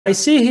I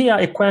see here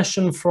a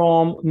question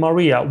from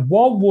Maria.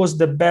 What was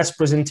the best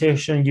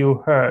presentation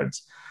you heard?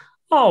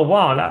 Oh,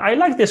 wow. I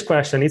like this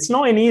question. It's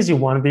not an easy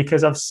one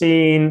because I've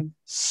seen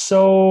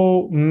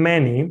so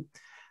many.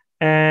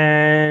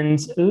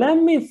 And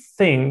let me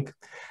think.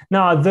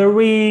 Now,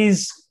 there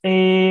is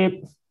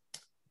a,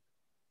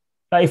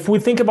 if we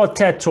think about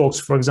TED Talks,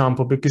 for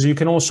example, because you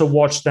can also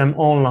watch them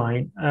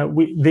online,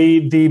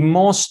 the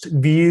most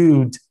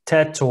viewed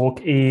TED Talk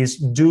is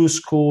Do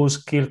Schools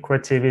Kill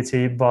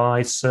Creativity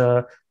by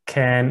Sir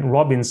Ken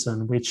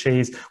Robinson, which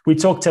is, we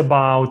talked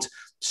about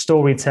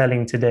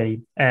storytelling today,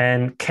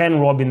 and Ken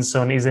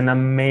Robinson is an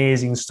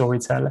amazing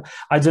storyteller.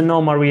 I don't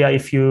know, Maria,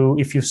 if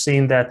you've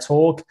seen that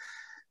talk.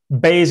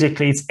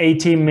 Basically, it's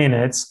 18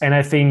 minutes, and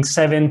I think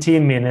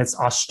 17 minutes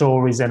are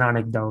stories and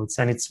anecdotes,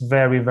 and it's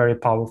very, very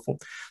powerful.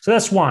 So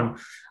that's one.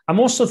 I'm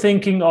also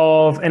thinking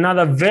of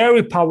another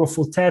very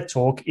powerful TED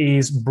Talk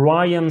is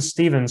Brian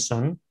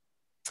Stevenson.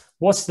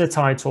 What's the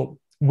title?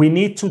 We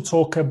Need to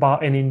Talk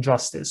About an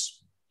Injustice.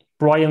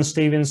 Brian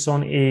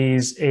Stevenson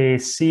is a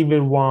civil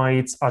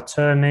rights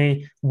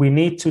attorney. We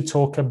need to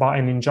talk about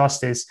an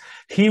injustice.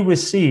 He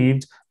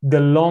received the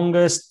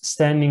longest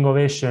standing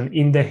ovation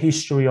in the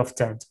history of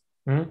TED.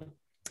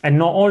 And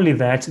not only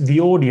that,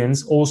 the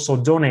audience also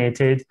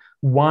donated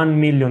 $1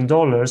 million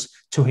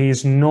to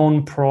his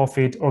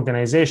non-profit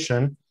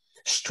organization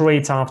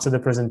straight after the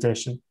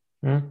presentation.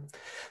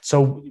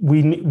 So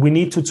we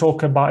need to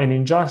talk about an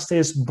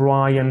injustice,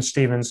 Brian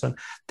Stevenson.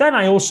 Then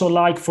I also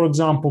like, for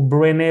example,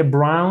 Brené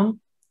Brown,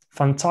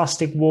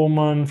 fantastic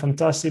woman,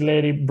 fantastic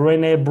lady,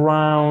 Brené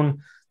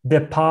Brown, The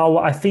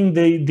Power. I think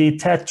the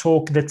TED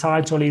Talk, the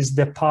title is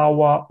The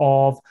Power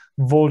of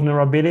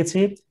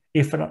Vulnerability,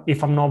 if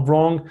I'm not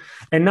wrong.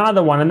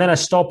 Another one, and then I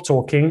stop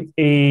talking,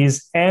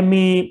 is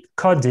Amy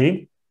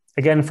Cuddy,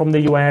 again from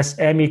the US,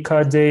 Amy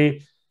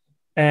Cuddy.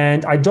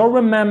 And I don't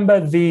remember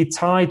the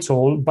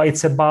title, but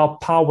it's about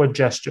power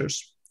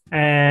gestures.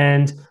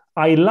 And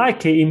I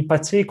like it in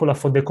particular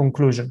for the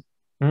conclusion.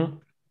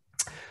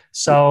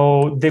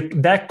 So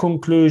that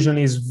conclusion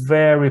is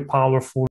very powerful.